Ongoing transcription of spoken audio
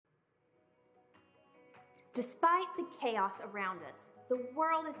Despite the chaos around us, the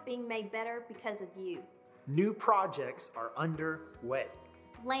world is being made better because of you. New projects are underway.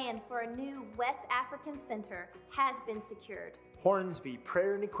 Land for a new West African center has been secured. Hornsby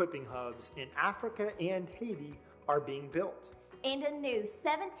Prayer and Equipping Hubs in Africa and Haiti are being built. And a new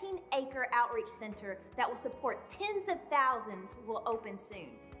 17-acre outreach center that will support tens of thousands will open soon.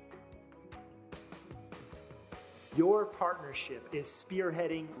 Your partnership is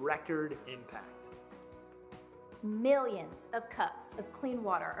spearheading record impact. Millions of cups of clean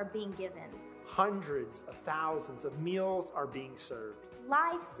water are being given. Hundreds of thousands of meals are being served.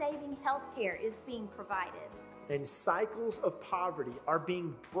 Life-saving healthcare is being provided. And cycles of poverty are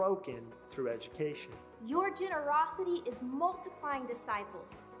being broken through education. Your generosity is multiplying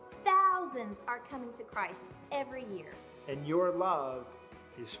disciples. Thousands are coming to Christ every year. And your love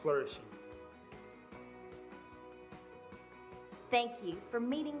is flourishing. Thank you for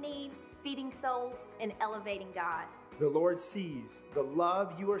meeting needs, feeding souls, and elevating God. The Lord sees the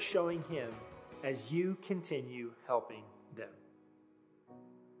love you are showing Him as you continue helping them.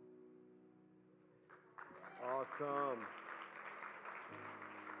 Awesome.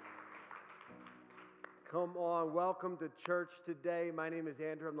 Come on, welcome to church today. My name is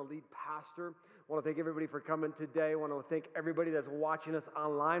Andrew. I'm the lead pastor. I want to thank everybody for coming today. I want to thank everybody that's watching us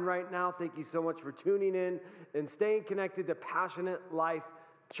online right now. Thank you so much for tuning in and staying connected to Passionate Life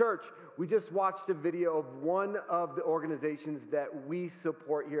Church. We just watched a video of one of the organizations that we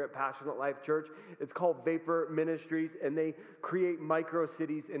support here at Passionate Life Church. It's called Vapor Ministries, and they create micro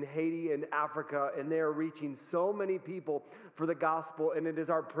cities in Haiti and Africa, and they are reaching so many people for the gospel, and it is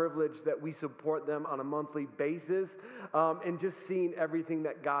our privilege that we support them on a monthly basis, and just seeing everything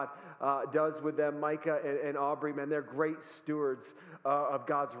that God does with them. Micah and Aubrey, man, they're great stewards of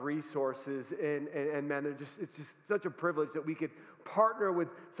God's resources, and man, it's just such a privilege that we could partner with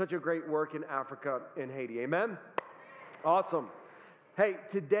such a great work in Africa and Haiti. Amen? Awesome. Hey,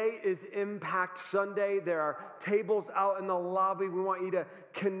 today is Impact Sunday. There are tables out in the lobby. We want you to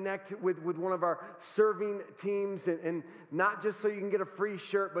connect with one of our serving teams, and not just so you can get a free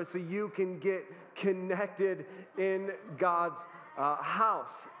shirt, but so you can get connected in God's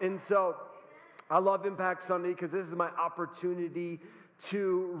house. And so I love Impact Sunday because this is my opportunity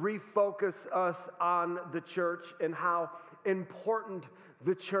to refocus us on the church and how important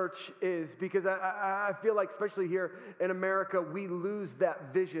the church is, because I feel like, especially here in America, we lose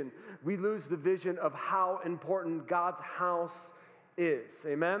that vision. We lose the vision of how important God's house is.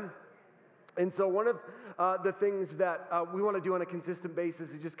 Amen? And so one of the things that we want to do on a consistent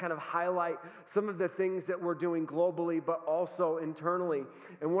basis is just kind of highlight some of the things that we're doing globally, but also internally.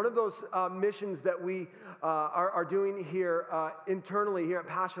 And one of those missions that we are doing here internally here at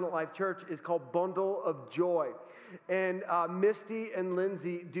Passionate Life Church is called Bundle of Joy. And Misty and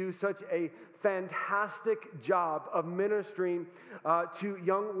Lindsay do such a fantastic job of ministering to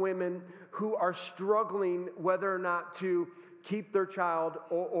young women who are struggling whether or not to keep their child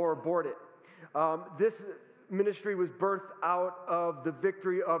or abort it. This ministry was birthed out of the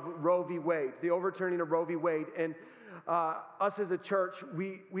victory of Roe v. Wade, the overturning of Roe v. Wade, and us as a church,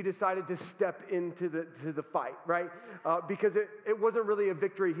 we decided to step into the fight, right? Because it wasn't really a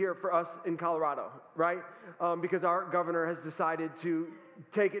victory here for us in Colorado, right? Because our governor has decided to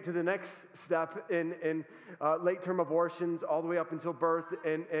take it to the next step in late-term abortions all the way up until birth,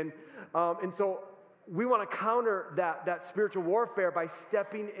 and so we want to counter that spiritual warfare by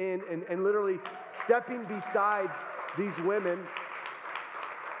stepping in and literally stepping beside these women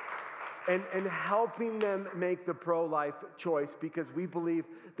and helping them make the pro-life choice, because we believe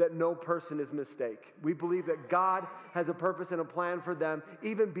that no person is a mistake. We believe that God has a purpose and a plan for them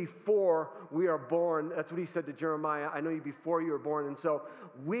even before we are born. That's what he said to Jeremiah, I know you before you were born. And so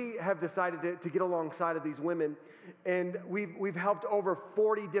we have decided to get alongside of these women, and we've helped over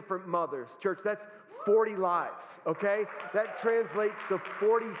 40 different mothers. Church, that's 40 lives, okay? That translates to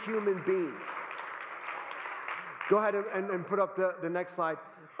 40 human beings. Go ahead and put up the next slide.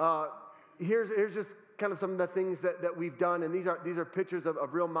 Here's just kind of some of the things that we've done, and these are pictures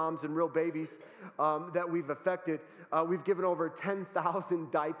of real moms and real babies that we've affected. We've given over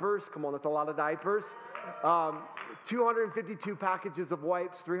 10,000 diapers. Come on, that's a lot of diapers. 252 packages of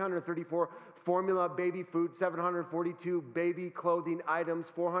wipes, 334 formula baby food, 742 baby clothing items,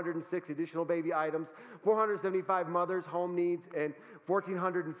 406 additional baby items, 475 mothers' home needs, and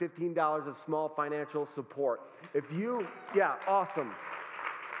 $1,415 of small financial support. Awesome.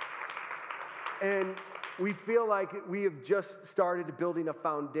 And we feel like we have just started building a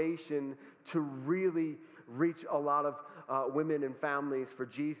foundation to really reach a lot of women and families for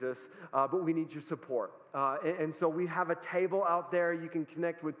Jesus, but we need your support. And so we have a table out there. You can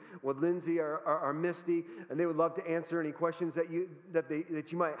connect with Lindsay or Misty, and they would love to answer any questions that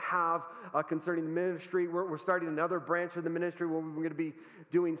you might have concerning the ministry. We're starting another branch of the ministry where we're going to be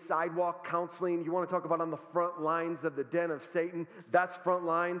doing sidewalk counseling. You want to talk about on the front lines of the den of Satan? That's front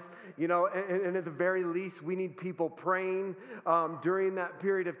lines, and at the very least, we need people praying during that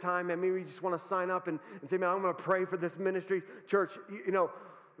period of time. And maybe we just want to sign up and say, man, I'm going to pray for this ministry. Church,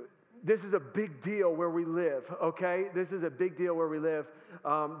 this is a big deal where we live, okay? This is a big deal where we live,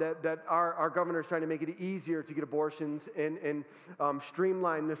 that our governor is trying to make it easier to get abortions and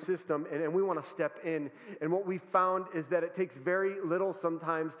streamline the system, and we want to step in. And what we found is that it takes very little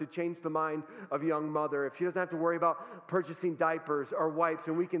sometimes to change the mind of a young mother. If she doesn't have to worry about purchasing diapers or wipes,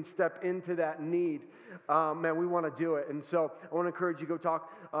 and we can step into that need, man, we want to do it. And so I want to encourage you to go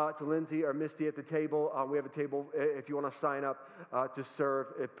talk to Lindsay or Misty at the table. We have a table if you want to sign up to serve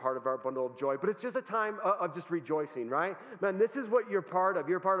as part of our bundle of joy. But it's just a time of just rejoicing, right? Man, this is what you're part of.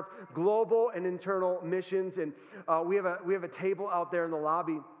 You're part of global and internal missions. And we have a table out there in the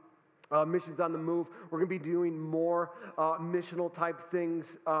lobby. Missions on the Move. We're going to be doing more missional type things,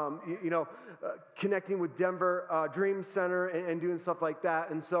 connecting with Denver Dream Center and doing stuff like that.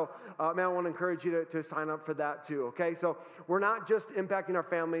 And so, man, I want to encourage you to sign up for that too, okay? So we're not just impacting our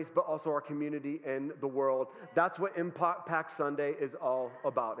families, but also our community and the world. That's what Impact Sunday is all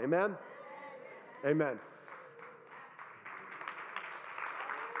about. Amen? Amen.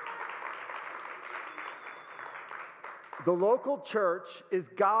 The local church is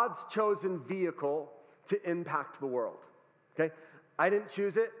God's chosen vehicle to impact the world, okay? I didn't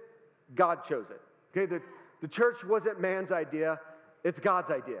choose it. God chose it, okay? The church wasn't man's idea. It's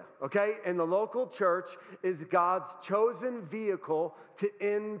God's idea, okay? And the local church is God's chosen vehicle to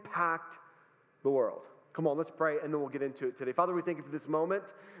impact the world. Come on, let's pray, and then we'll get into it today. Father, we thank you for this moment.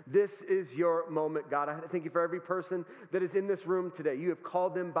 This is your moment, God. I thank you for every person that is in this room today. You have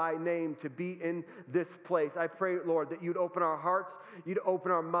called them by name to be in this place. I pray, Lord, that you'd open our hearts, you'd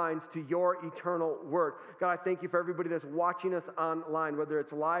open our minds to your eternal word. God, I thank you for everybody that's watching us online, whether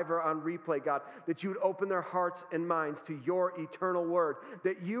it's live or on replay, God, that you would open their hearts and minds to your eternal word,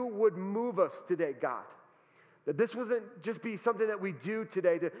 that you would move us today, God. That this wasn't just be something that we do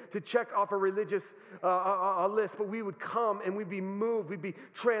today to check off a religious list, but we would come and we'd be moved, we'd be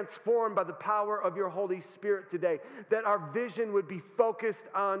transformed by the power of your Holy Spirit today. That our vision would be focused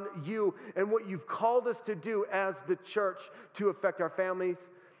on you and what you've called us to do as the church to affect our families,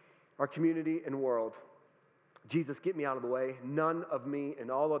 our community, and world. Jesus, get me out of the way. None of me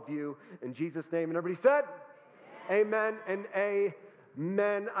and all of you. In Jesus' name. And everybody said, amen and amen.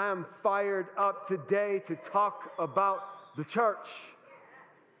 Men, I am fired up today to talk about the church.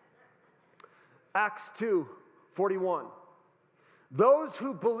 Acts 2:41. Those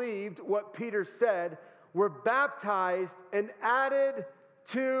who believed what Peter said were baptized and added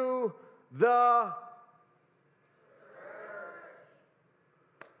to the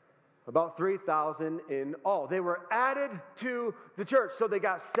about 3,000 in all. They were added to the church. So they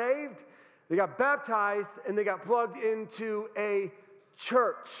got saved, they got baptized, and they got plugged into a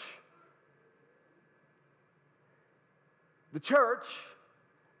church. The church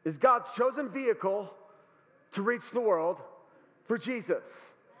is God's chosen vehicle to reach the world for Jesus.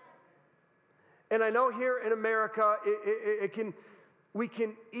 And I know here in America, we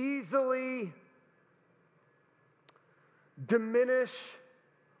can easily diminish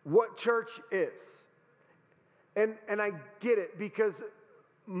what church is. And I get it, because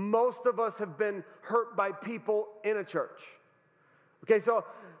most of us have been hurt by people in a church. Okay, so,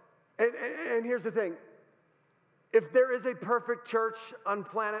 and here's the thing. If there is a perfect church on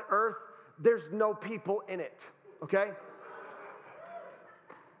planet Earth, there's no people in it, okay?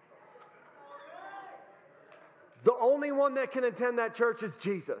 The only one that can attend that church is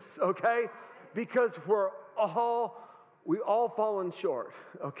Jesus, okay? Because we all fallen short,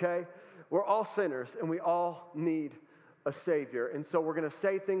 okay? We're all sinners, and we all need a Savior. And so we're going to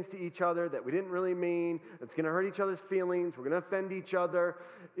say things to each other that we didn't really mean. It's going to hurt each other's feelings. We're going to offend each other.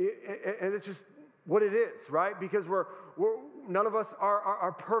 And it's just what it is, right? Because we're none of us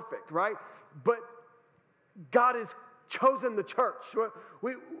are perfect, right? But God has chosen the church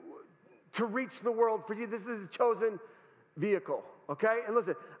to reach the world for you. This is a chosen vehicle, okay? And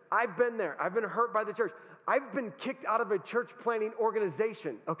listen, I've been there. I've been hurt by the church. I've been kicked out of a church planting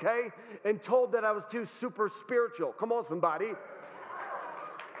organization, okay? And told that I was too super spiritual. Come on, somebody.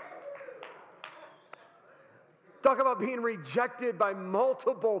 Talk about being rejected by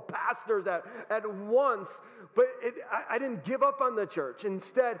multiple pastors at once. But I didn't give up on the church.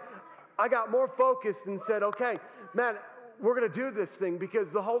 Instead, I got more focused and said, okay, man, we're going to do this thing because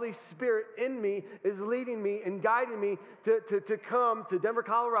the Holy Spirit in me is leading me and guiding me to come to Denver,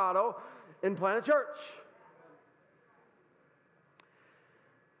 Colorado and plant a church.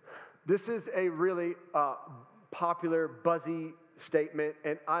 This is a really popular, buzzy statement,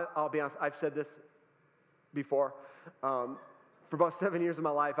 and I'll be honest, I've said this before. For about 7 years of my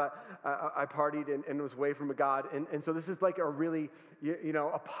life, I partied and was away from God, and so this is like a really,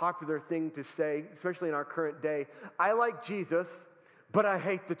 a popular thing to say, especially in our current day. I like Jesus, but I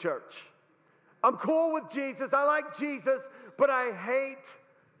hate the church. I'm cool with Jesus, I like Jesus, but I hate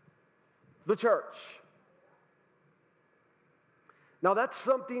the church. Now that's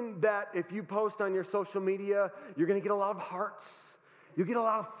something that if you post on your social media, you're going to get a lot of hearts. You get a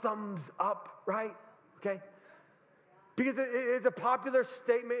lot of thumbs up, right? Okay? Because it is a popular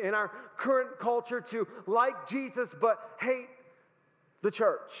statement in our current culture to like Jesus but hate the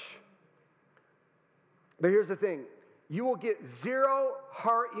church. But here's the thing. You will get 0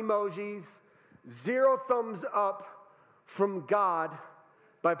 heart emojis, 0 thumbs up from God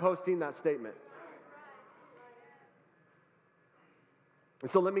by posting that statement.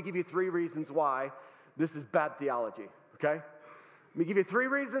 And so let me give you 3 reasons why this is bad theology, okay? Let me give you 3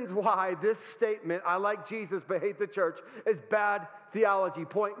 reasons why this statement, I like Jesus but hate the church, is bad theology.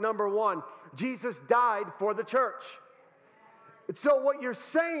 Point number 1, Jesus died for the church. And so what you're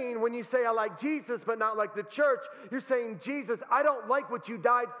saying when you say I like Jesus but not like the church, you're saying, Jesus, I don't like what you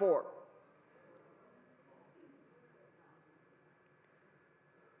died for.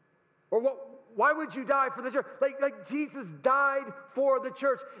 Or why would you die for the church? Like Jesus died for the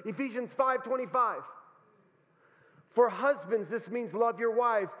church. Ephesians 5:25. For husbands, this means love your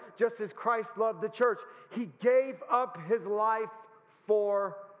wives, just as Christ loved the church. He gave up his life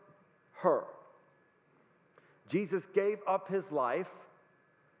for her. Jesus gave up his life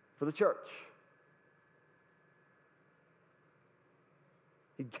for the church.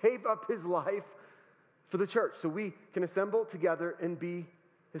 He gave up his life for the church so we can assemble together and be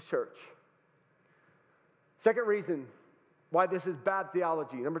his church. Second reason why this is bad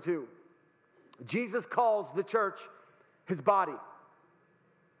theology. Number 2, Jesus calls the church his body.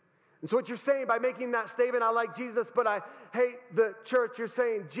 And so what you're saying by making that statement, I like Jesus, but I hate the church, you're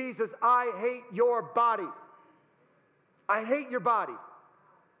saying, Jesus, I hate your body. I hate your body.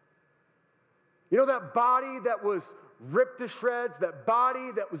 You know that body that was ripped to shreds, that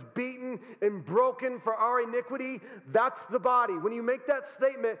body that was beaten and broken for our iniquity? That's the body. When you make that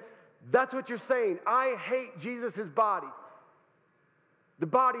statement, that's what you're saying. I hate Jesus' body. The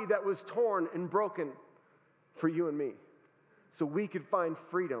body that was torn and broken for you and me, so we could find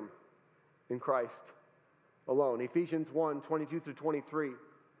freedom in Christ alone. Ephesians 1:22-23.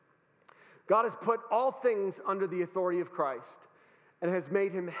 God has put all things under the authority of Christ and has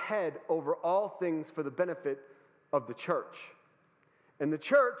made him head over all things for the benefit of the church. And the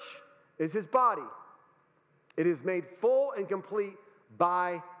church is his body. It is made full and complete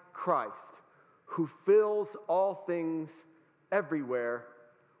by Christ, who fills all things everywhere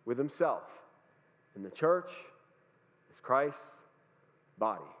with himself. And the church is Christ's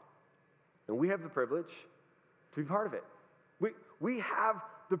body. And we have the privilege to be part of it. We have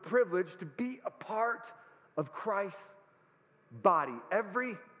the privilege to be a part of Christ's body.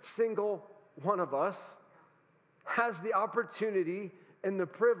 Every single one of us has the opportunity and the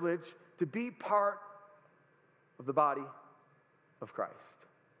privilege to be part of the body of Christ.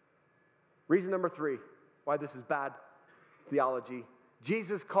 Reason number 3 why this is bad theology.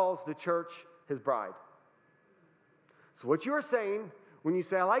 Jesus calls the church his bride. So what you're saying when you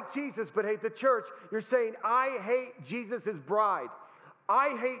say, I like Jesus but hate the church, you're saying, I hate Jesus' bride.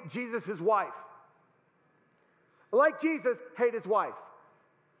 I hate Jesus' wife. I like Jesus, hate his wife.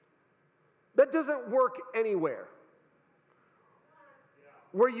 That doesn't work anywhere.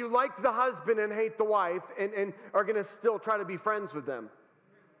 Where you like the husband and hate the wife and are going to still try to be friends with them.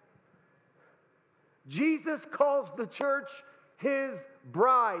 Jesus calls the church his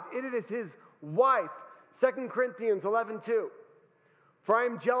bride. It is his wife. 2 Corinthians 11:2. For I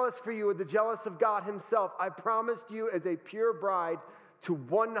am jealous for you with the jealous of God himself. I promised you as a pure bride to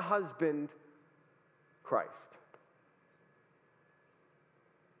one husband, Christ.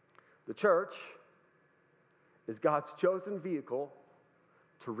 The church is God's chosen vehicle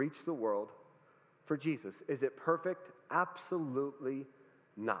to reach the world for Jesus. Is it perfect? Absolutely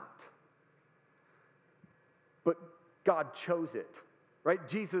not. But God chose it, right?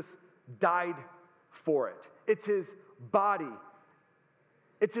 Jesus died for it. It's his body.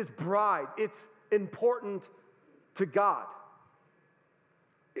 It's his bride. It's important to God.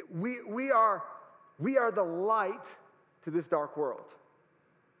 We are the light to this dark world.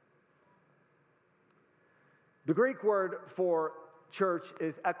 The Greek word for church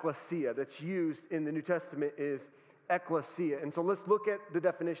is ekklesia. That's used in the New Testament is ekklesia. And so let's look at the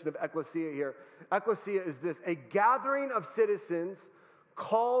definition of ekklesia here. Ekklesia is this: a gathering of citizens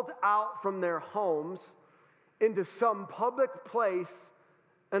called out from their homes into some public place,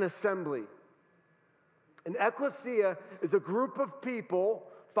 an assembly. An ekklesia is a group of people,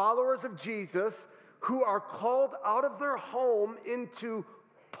 followers of Jesus, who are called out of their home into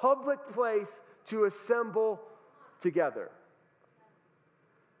public place to assemble together.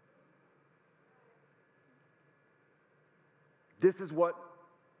 This is what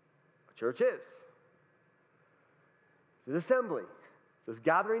a church is. It's an assembly. It's this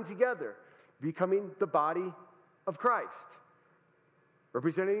gathering together, becoming the body of Christ,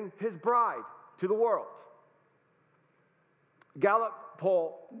 representing his bride to the world. Gallup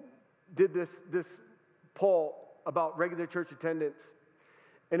poll did this poll about regular church attendance.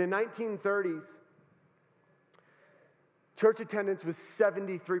 And in 1930s, church attendance was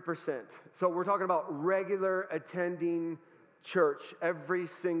 73%. So we're talking about regular attending church every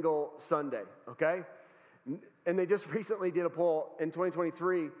single Sunday, okay? And they just recently did a poll in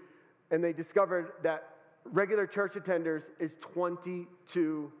 2023, and they discovered that regular church attenders is 22%.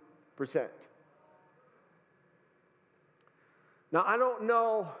 Now, I don't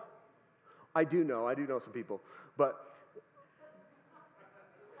know, I do know some people, but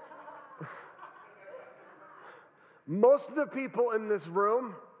most of the people in this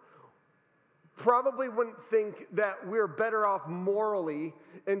room probably wouldn't think that we're better off morally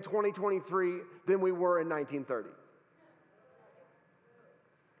in 2023 than we were in 1930.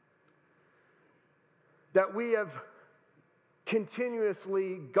 That we have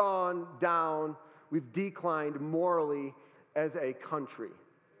continuously gone down, we've declined morally as a country.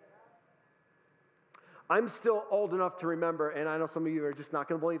 I'm still old enough to remember, and I know some of you are just not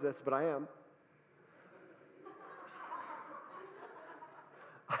going to believe this, but I am.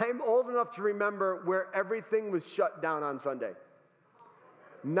 I'm old enough to remember where everything was shut down on Sunday.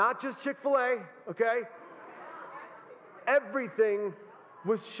 Not just Chick-fil-A, okay? Everything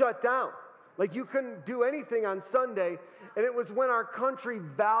was shut down. Like you couldn't do anything on Sunday, and it was when our country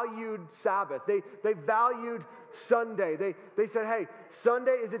valued Sabbath. They valued Sunday. They said, hey,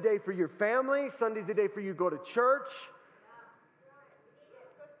 Sunday is a day for your family. Sunday's a day for you to go to church.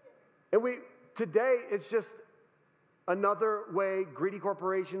 And today it's just another way greedy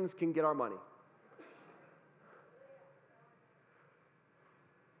corporations can get our money.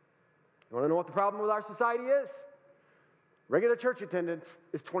 You want to know what the problem with our society is? Regular church attendance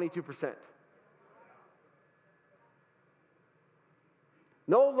is 22%.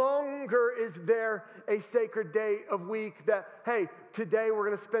 No longer is there a sacred day of week that, hey, today we're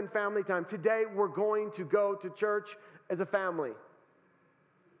going to spend family time. Today we're going to go to church as a family.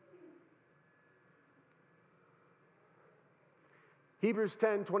 Hebrews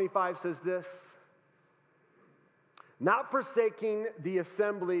 10:25 says this: not forsaking the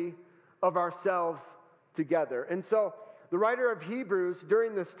assembly of ourselves together. And so the writer of Hebrews,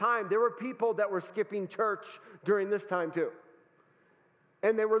 during this time, there were people that were skipping church during this time too.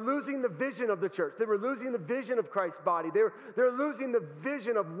 And they were losing the vision of the church. They were losing the vision of Christ's body. They were losing the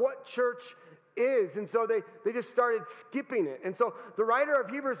vision of what church is. And so they just started skipping it. And so the writer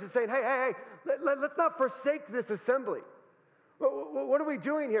of Hebrews is saying, hey, let's not forsake this assembly. What are we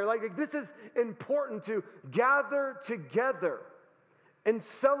doing here? Like this is important to gather together and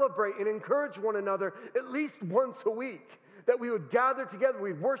celebrate and encourage one another at least once a week. That we would gather together,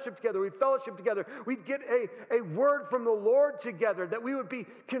 we'd worship together, we'd fellowship together, we'd get a word from the Lord together, that we would be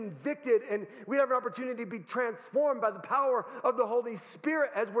convicted and we'd have an opportunity to be transformed by the power of the Holy Spirit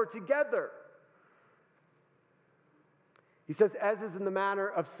as we're together. He says, as is in the manner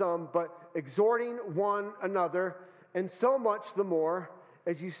of some, but exhorting one another, and so much the more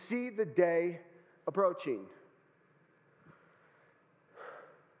as you see the day approaching.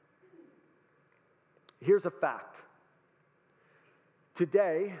 Here's a fact.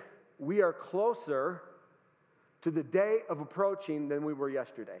 Today, we are closer to the day of approaching than we were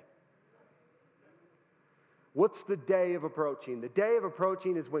yesterday. What's the day of approaching? The day of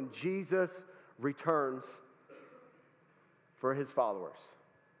approaching is when Jesus returns for his followers.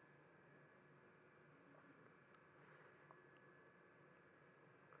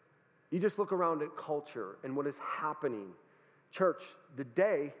 You just look around at culture and what is happening. Church, the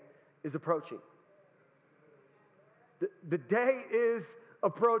day is approaching. The day is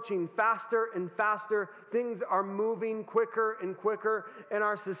approaching faster and faster. Things are moving quicker and quicker in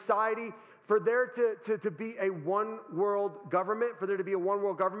our society. For there to be a one world government,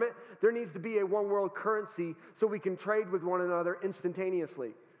 there needs to be a one world currency so we can trade with one another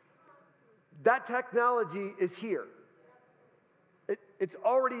instantaneously. That technology is here. It's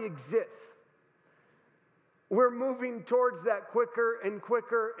already exists. We're moving towards that quicker and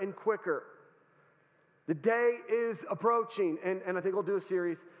quicker and quicker. The day is approaching, and I think we'll do a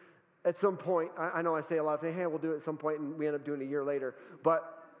series at some point. I know I say a lot, hey, we'll do it at some point, and we end up doing it a year later.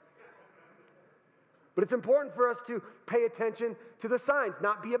 But it's important for us to pay attention to the signs,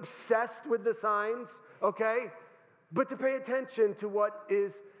 not be obsessed with the signs, okay? But to pay attention to what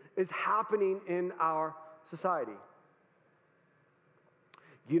is happening in our society.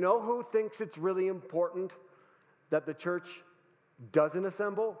 You know who thinks it's really important that the church doesn't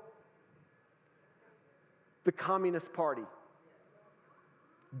assemble? The Communist Party.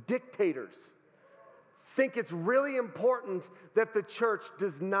 Dictators think it's really important that the church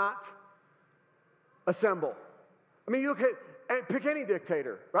does not assemble. I mean, you look at pick any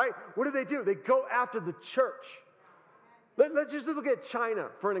dictator, right? What do? They go after the church. Let's just look at China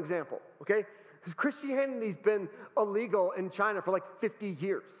for an example, okay? Because Christianity's been illegal in China for like 50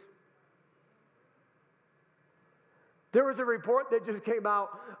 years. There was a report that just came out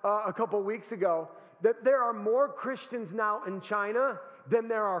a couple weeks ago that there are more Christians now in China than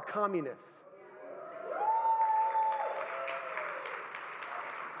there are communists.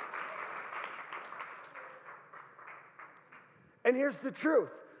 And here's the truth.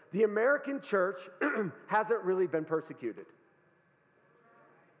 The American church hasn't really been persecuted.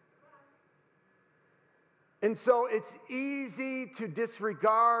 And so it's easy to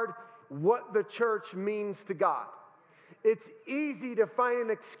disregard what the church means to God. It's easy to find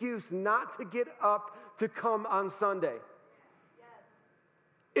an excuse not to get up to come on Sunday.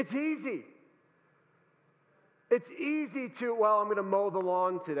 It's easy. It's easy to, well, I'm going to mow the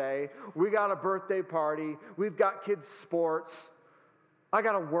lawn today. We got a birthday party. We've got kids' sports. I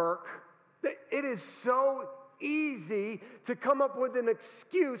got to work. It is so easy to come up with an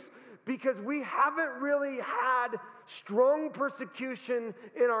excuse because we haven't really had strong persecution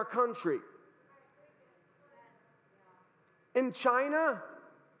in our country. In China,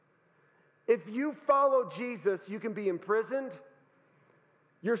 if you follow Jesus, you can be imprisoned.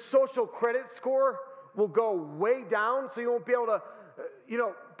 Your social credit score will go way down, so you won't be able to,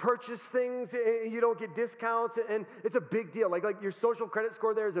 purchase things, and you don't get discounts, and it's a big deal. Like your social credit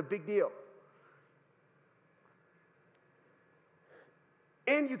score there is a big deal.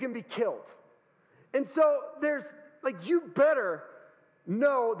 And you can be killed. And so there's, you better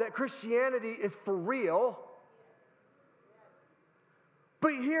know that Christianity is for real.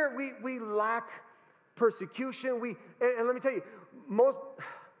 But here we lack persecution. And let me tell you,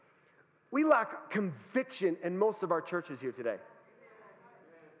 we lack conviction in most of our churches here today.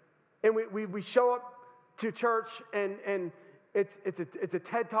 And we show up to church and it's a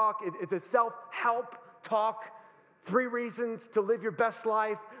TED Talk, it's a self-help talk. 3 reasons to live your best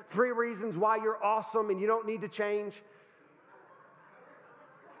life, 3 reasons why you're awesome and you don't need to change.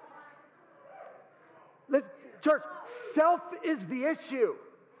 Church, self is the issue.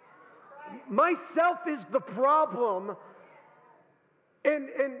 Myself is the problem. And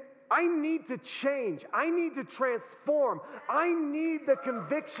I need to change. I need to transform. I need the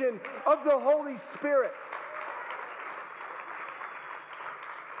conviction of the Holy Spirit.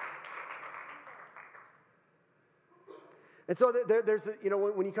 And so there's,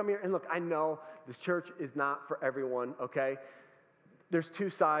 when you come here, and look, I know this church is not for everyone, okay? There's 2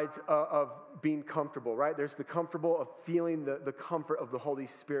 sides of being comfortable, right? There's the comfortable of feeling the comfort of the Holy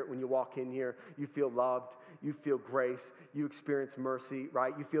Spirit when you walk in here. You feel loved. You feel grace. You experience mercy,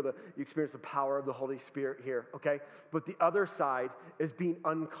 right? You experience the power of the Holy Spirit here, okay? But the other side is being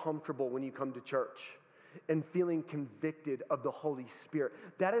uncomfortable when you come to church and feeling convicted of the Holy Spirit.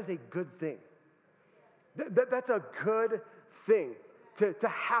 That is a good thing. That's a good thing. To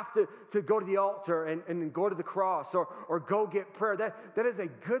have to go to the altar and go to the cross or go get prayer, that is a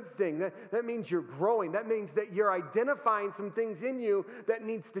good thing. That means you're growing. That means that you're identifying some things in you that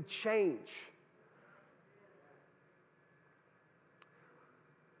needs to change.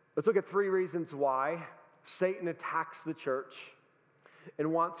 Let's look at 3 reasons why Satan attacks the church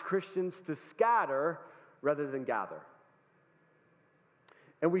and wants Christians to scatter rather than gather.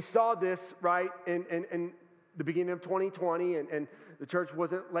 And we saw this, right, in the beginning of 2020, and the church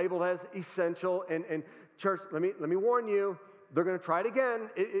wasn't labeled as essential. And church, let me warn you, they're going to try it again.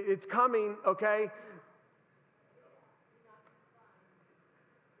 It's coming, okay?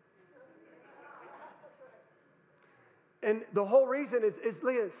 And the whole reason is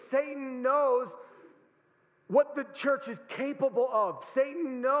Satan knows what the church is capable of.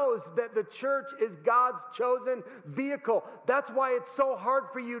 Satan knows that the church is God's chosen vehicle. That's why it's so hard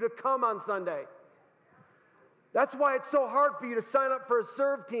for you to come on Sunday. That's why it's so hard for you to sign up for a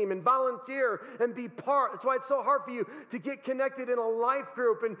serve team and volunteer and be part. That's why it's so hard for you to get connected in a life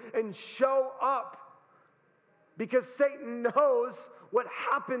group and show up. Because Satan knows what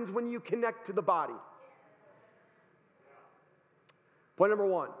happens when you connect to the body. Point number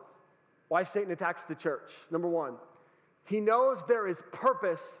one, why Satan attacks the church. Number one, he knows there is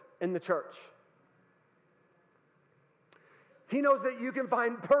purpose in the church. He knows that you can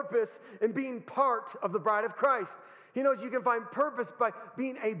find purpose in being part of the bride of Christ. He knows you can find purpose by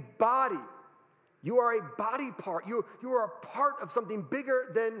being a body. You are a body part. You are a part of something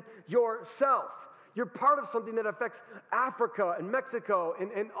bigger than yourself. You're part of something that affects Africa and Mexico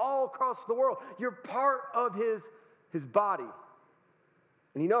and all across the world. You're part of his body.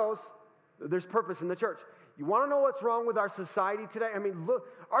 And he knows that there's purpose in the church. You want to know what's wrong with our society today? I mean, look,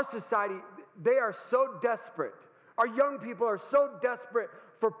 our society, they are so desperate. Our young people are so desperate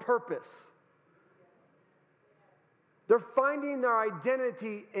for purpose. They're finding their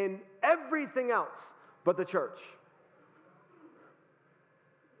identity in everything else but the church.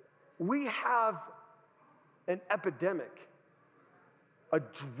 We have an epidemic, a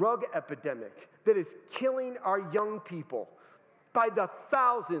drug epidemic that is killing our young people by the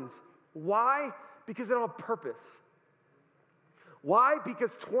thousands. Why? Because they don't have purpose. Why?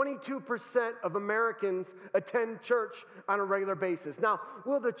 Because 22% of Americans attend church on a regular basis. Now,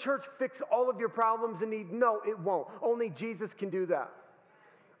 will the church fix all of your problems and need? No, it won't. Only Jesus can do that.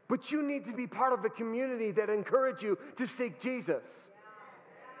 But you need to be part of a community that encourages you to seek Jesus.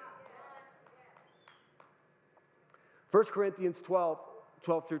 1 Corinthians 12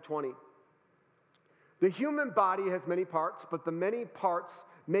 through 20. The human body has many parts, but the many parts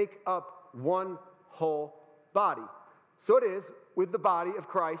make up one whole body. So it is with the body of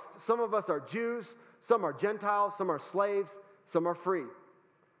Christ. Some of us are Jews, some are Gentiles, some are slaves, some are free.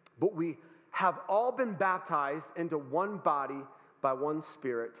 But we have all been baptized into one body by one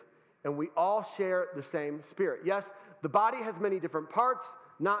Spirit, and we all share the same Spirit. Yes, the body has many different parts,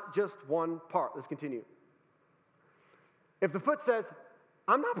 not just one part. Let's continue. If the foot says,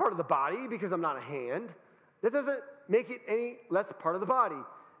 I'm not part of the body because I'm not a hand, that doesn't make it any less part of the body.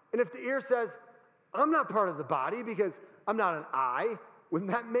 And if the ear says, I'm not part of the body because I'm not an eye, wouldn't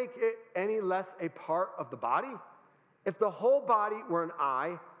that make it any less a part of the body? If the whole body were an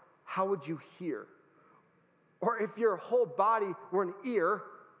eye, how would you hear? Or if your whole body were an ear,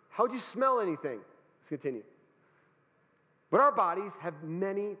 how would you smell anything? Let's continue. But our bodies have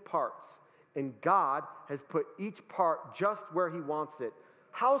many parts, and God has put each part just where He wants it.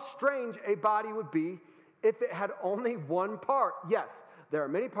 How strange a body would be if it had only one part. Yes, there are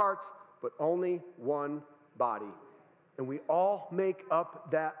many parts, but only one body. And we all make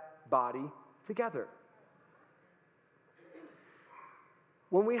up that body together.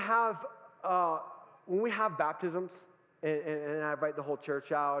 When we have baptisms, and I invite the whole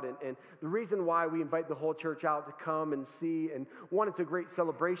church out, and the reason why we invite the whole church out to come and see, and one, it's a great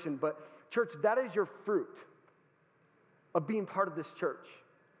celebration, but church, that is your fruit of being part of this church.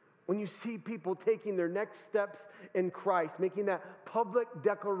 When you see people taking their next steps in Christ, making that public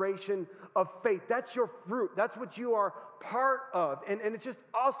declaration of faith, that's your fruit. That's what you are part of. And it's just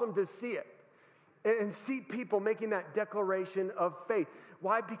awesome to see it and see people making that declaration of faith.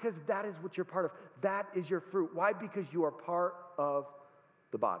 Why? Because that is what you're part of. That is your fruit. Why? Because you are part of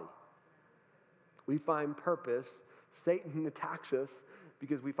the body. We find purpose. Satan attacks us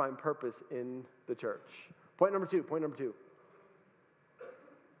because we find purpose in the church. Point number two.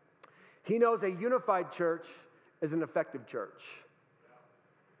 He knows a unified church is an effective church.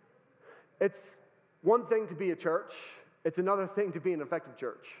 It's one thing to be a church. It's another thing to be an effective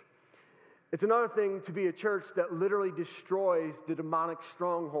church. It's another thing to be a church that literally destroys the demonic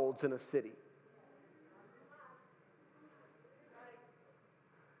strongholds in a city.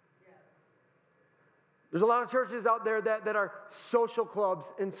 There's a lot of churches out there that are social clubs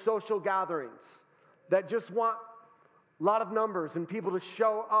and social gatherings that just want a lot of numbers and people to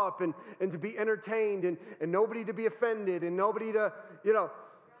show up and to be entertained and nobody to be offended and nobody to,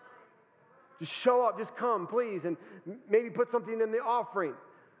 just show up, just come, please, and maybe put something in the offering.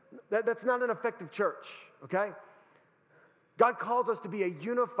 That's not an effective church, okay? God calls us to be a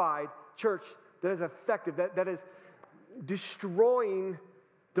unified church that is effective, that is destroying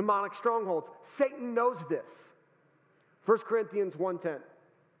demonic strongholds. Satan knows this. 1 Corinthians 1:10.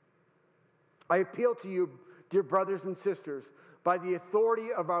 I appeal to you, dear brothers and sisters, by the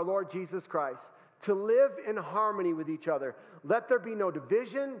authority of our Lord Jesus Christ, to live in harmony with each other. Let there be no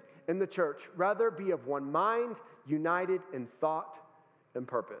division in the church. Rather, be of one mind, united in thought and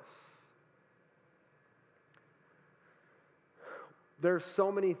purpose. There's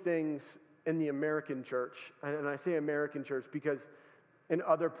so many things in the American church, and I say American church because in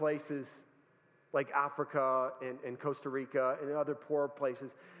other places like Africa and Costa Rica and other poor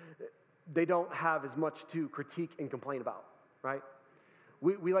places, they don't have as much to critique and complain about, right?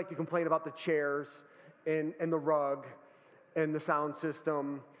 We like to complain about the chairs and the rug and the sound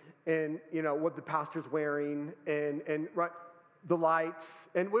system and, what the pastor's wearing and right, the lights.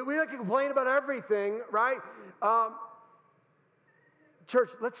 And we like to complain about everything, right? Church,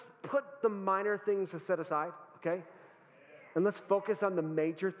 let's put the minor things set aside, okay? And let's focus on the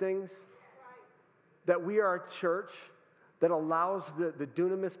major things. That we are a church that allows the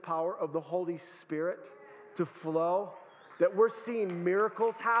dunamis power of the Holy Spirit to flow. That we're seeing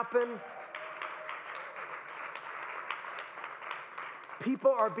miracles happen.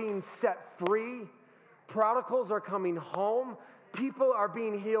 People are being set free. Prodigals are coming home. People are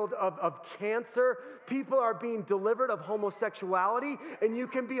being healed of cancer. People are being delivered of homosexuality. And you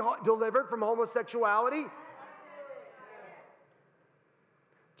can be delivered from homosexuality.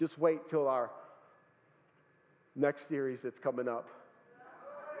 Just wait till our next series that's coming up.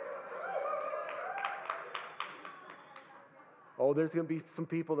 Oh, there's going to be some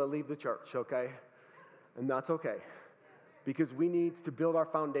people that leave the church, okay? And that's okay. Because we need to build our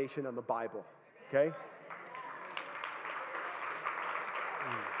foundation on the Bible, okay?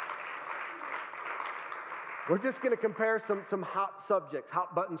 We're just going to compare some hot subjects,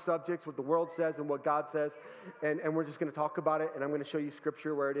 hot button subjects, what the world says and what God says, and we're just going to talk about it, and I'm going to show you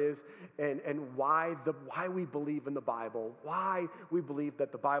scripture where it is, and why we believe in the Bible, why we believe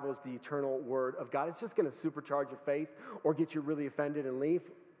that the Bible is the eternal word of God. It's just going to supercharge your faith or get you really offended and leave,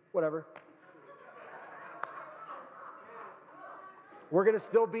 whatever. We're going to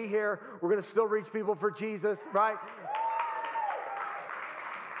still be here. We're going to still reach people for Jesus, right?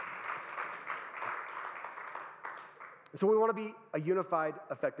 So we want to be a unified,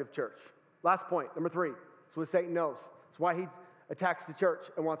 effective church. Last point, number 3. It's what Satan knows. It's why he attacks the church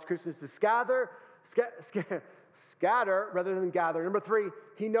and wants Christians to scatter rather than gather. Number 3,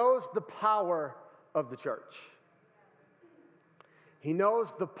 he knows the power of the church. He knows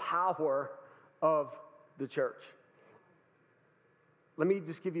the power of the church. Let me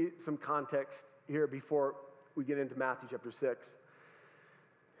just give you some context here before we get into Matthew chapter 6.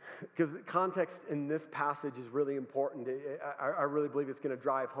 Because the context in this passage is really important. I really believe it's going to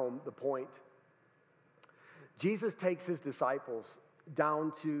drive home the point. Jesus takes his disciples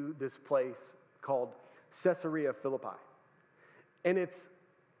down to this place called Caesarea Philippi. And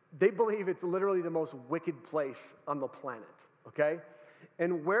they believe it's literally the most wicked place on the planet, okay?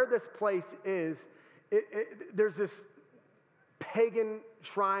 And where this place is, there's this pagan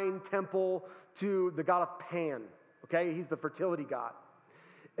shrine temple to the god of Pan, okay? He's the fertility god.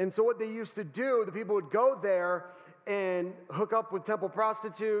 And so what they used to do, the people would go there and hook up with temple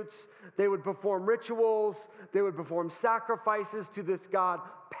prostitutes. They would perform rituals. They would perform sacrifices to this god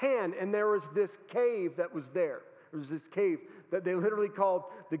Pan. And there was this cave that was there. There was this cave that they literally called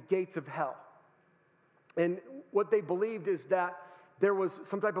the gates of hell. And what they believed is that there was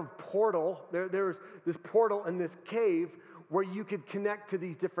some type of portal. There was this portal in this cave where you could connect to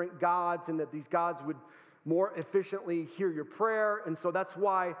these different gods, and that these gods would more efficiently hear your prayer. And so that's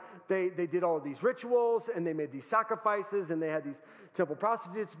why they did all of these rituals, and they made these sacrifices, and they had these temple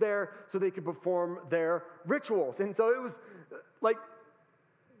prostitutes there so they could perform their rituals. And so it was like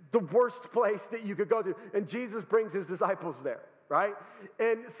the worst place that you could go to. And Jesus brings his disciples there, right?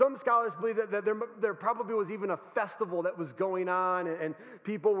 And some scholars believe that there probably was even a festival that was going on, and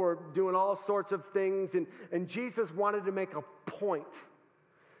people were doing all sorts of things, and Jesus wanted to make a point.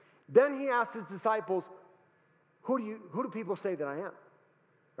 Then he asked his disciples, who do people say that I am?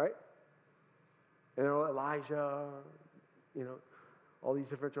 Right? And Elijah, all these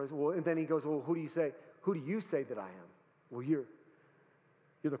different choices. Well, and then he goes, well, who do you say that I am? Well, you're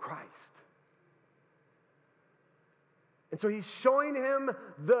the Christ. And so he's showing him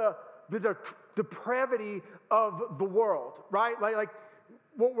the depravity of the world, right? Like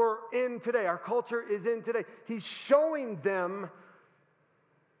what we're in today, our culture is in today. He's showing them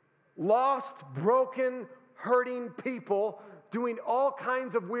lost, broken, hurting people doing all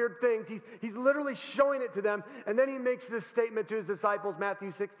kinds of weird things. He's literally showing it to them. And then he makes this statement to his disciples,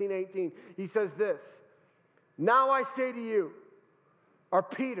 Matthew 16:18. He says this, "Now I say to you, are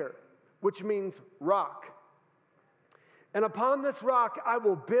Peter," which means rock, "and upon this rock I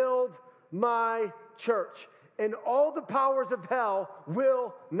will build my church, and all the powers of hell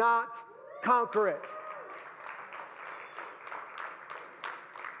will not conquer it."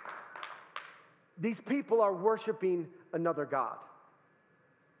 These people are worshiping another god.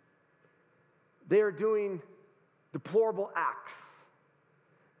 They are doing deplorable acts.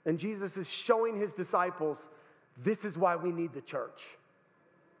 And Jesus is showing his disciples, this is why we need the church.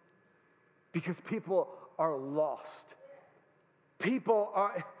 Because people are lost. People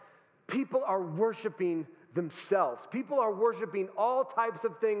are worshiping themselves. People are worshiping all types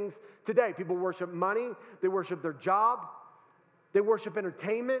of things today. People worship money. They worship their job. They worship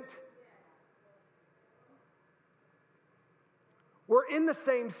entertainment. We're in the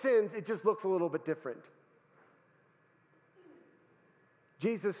same sins. It just looks a little bit different.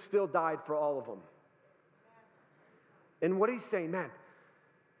 Jesus still died for all of them. And what he's saying, man,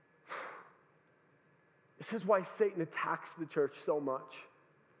 this is why Satan attacks the church so much.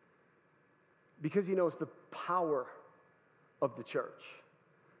 Because he knows the power of the church.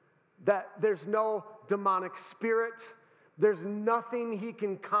 That there's no demonic spirit. There's nothing he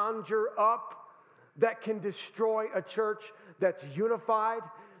can conjure up that can destroy a church that's unified,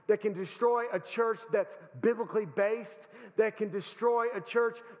 that can destroy a church that's biblically based, that can destroy a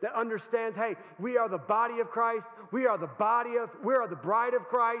church that understands, hey, we are the body of Christ, we are the bride of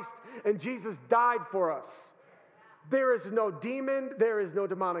Christ, and Jesus died for us. There is no demon, there is no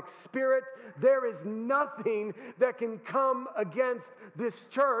demonic spirit, there is nothing that can come against this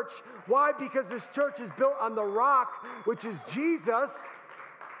church. Why? Because this church is built on the rock, which is Jesus.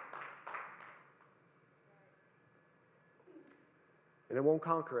 And it won't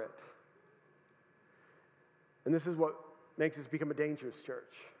conquer it. And this is what makes us become a dangerous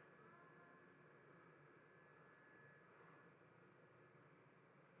church.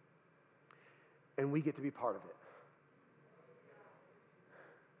 And we get to be part of it.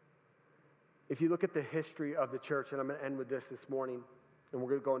 If you look at the history of the church, and I'm going to end with this morning, and we're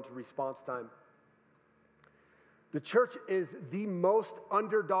going to go into response time. The church is the most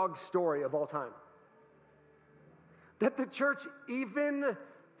underdog story of all time. That the church even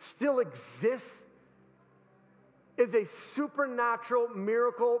still exists is a supernatural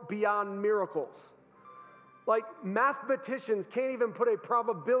miracle beyond miracles. Like mathematicians can't even put a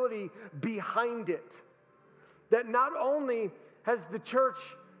probability behind it. That not only has the church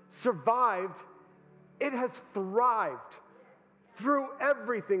survived, it has thrived through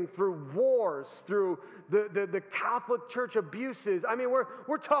everything, through wars, through the Catholic Church abuses. I mean,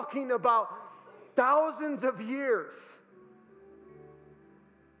 we're talking about thousands of years.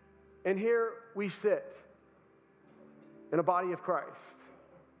 And here we sit in a body of Christ.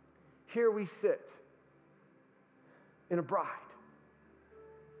 Here we sit in a bride.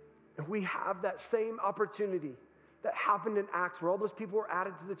 And we have that same opportunity that happened in Acts where all those people were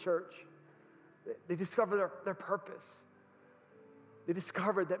added to the church. They discovered their purpose. They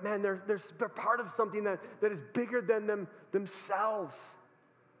discovered that, man, they're part of something that is bigger than themselves.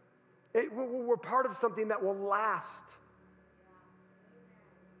 We're part of something that will last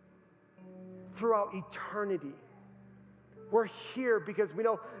throughout eternity. We're here because we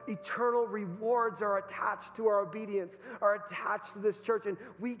know eternal rewards are attached to our obedience, are attached to this church, and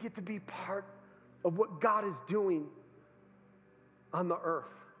we get to be part of what God is doing on the earth.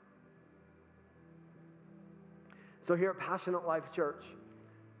 So here at Passionate Life Church,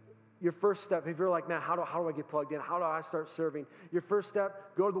 your first step, if you're like, man, how do I get plugged in? How do I start serving? Your first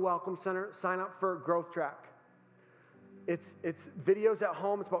step, go to the Welcome Center, sign up for Growth Track. It's videos at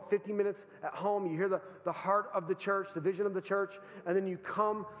home. It's about 50 minutes at home. You hear the heart of the church, the vision of the church, and then you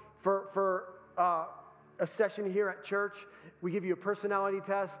come for a session here at church. We give you a personality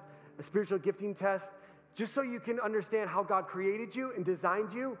test, a spiritual gifting test, just so you can understand how God created you and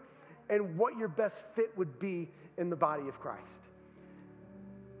designed you and what your best fit would be in the body of Christ.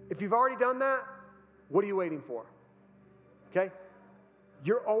 If you've already done that, what are you waiting for? Okay?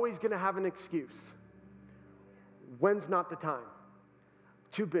 You're always going to have an excuse. When's not the time?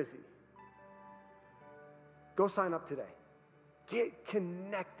 Too busy. Go sign up today. Get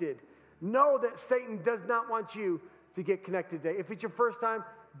connected. Know that Satan does not want you to get connected today. If it's your first time,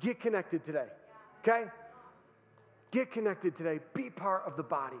 get connected today. Okay? Get connected today. Be part of the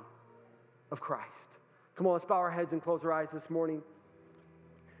body of Christ. Come on, let's bow our heads and close our eyes this morning.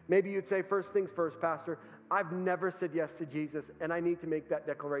 Maybe you'd say, first things first, Pastor, I've never said yes to Jesus, and I need to make that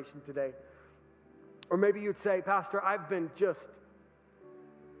declaration today. Or maybe you'd say, Pastor, I've been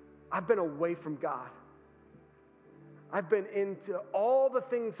away from God. I've been into all the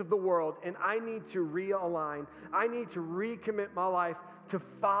things of the world, and I need to realign. I need to recommit my life to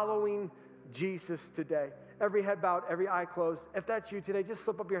following Jesus today. Every head bowed, every eye closed. If that's you today, just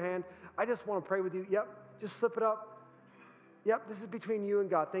slip up your hand. I just want to pray with you. Yep, just slip it up. Yep, this is between you and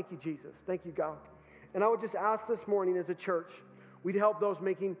God. Thank you, Jesus. Thank you, God. And I would just ask this morning as a church, we'd help those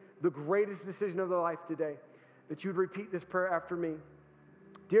making the greatest decision of their life today, that you'd repeat this prayer after me.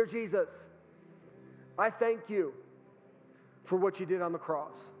 Dear Jesus, I thank you for what you did on the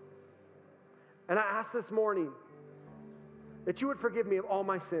cross. And I ask this morning that you would forgive me of all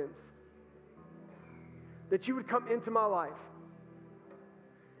my sins, that you would come into my life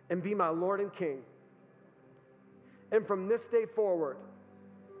and be my Lord and King. And from this day forward,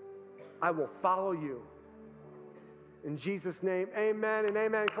 I will follow you. In Jesus' name, amen and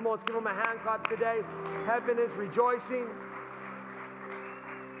amen. Come on, let's give them a hand clap today. Heaven is rejoicing.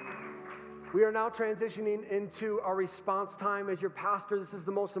 We are now transitioning into our response time. As your pastor, this is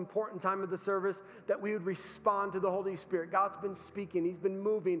the most important time of the service, that we would respond to the Holy Spirit. God's been speaking. He's been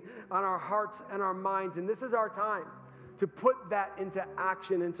moving on our hearts and our minds. And this is our time to put that into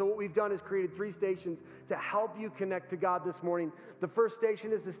action. And so what we've done is created 3 stations to help you connect to God this morning. The first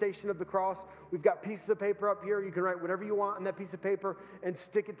station is the station of the cross. We've got pieces of paper up here. You can write whatever you want on that piece of paper and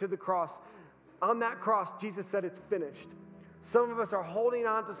stick it to the cross. On that cross, Jesus said it's finished. Some of us are holding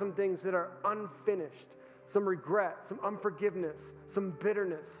on to some things that are unfinished, some regret, some unforgiveness, some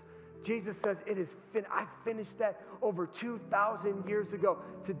bitterness. Jesus says, it is finished. I finished that over 2,000 years ago.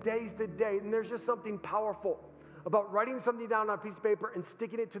 Today's the day. And there's just something powerful about writing something down on a piece of paper and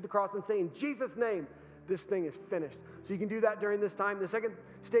sticking it to the cross and saying, Jesus' name, this thing is finished. So you can do that during this time. The second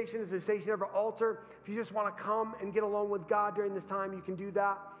station is the station of our altar. If you just want to come and get alone with God during this time, you can do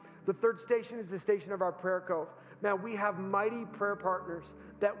that. The third station is the station of our prayer cove. Now, we have mighty prayer partners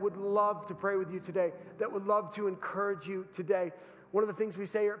that would love to pray with you today, that would love to encourage you today. One of the things we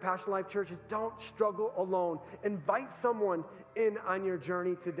say here at Passion Life Church is don't struggle alone. Invite someone in on your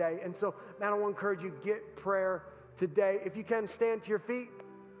journey today. And so, man, I want to encourage you, get prayer today. If you can, stand to your feet.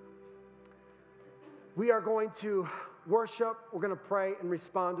 We are going to worship. We're going to pray and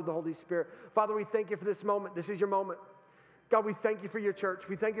respond to the Holy Spirit. Father, we thank you for this moment. This is your moment. God, we thank you for your church.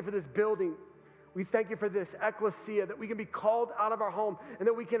 We thank you for this building. We thank you for this ecclesia, that we can be called out of our home and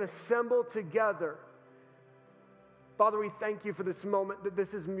that we can assemble together. Father, we thank you for this moment, that this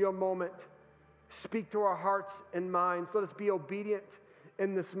is your moment. Speak to our hearts and minds. Let us be obedient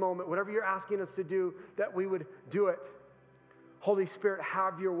in this moment. Whatever you're asking us to do, that we would do it. Holy Spirit,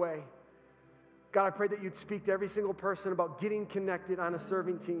 have your way. God, I pray that you'd speak to every single person about getting connected on a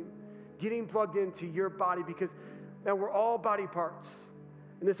serving team, getting plugged into your body, because now we're all body parts.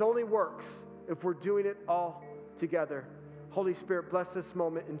 And this only works if we're doing it all together. Holy Spirit, bless this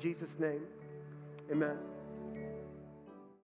moment in Jesus' name. Amen.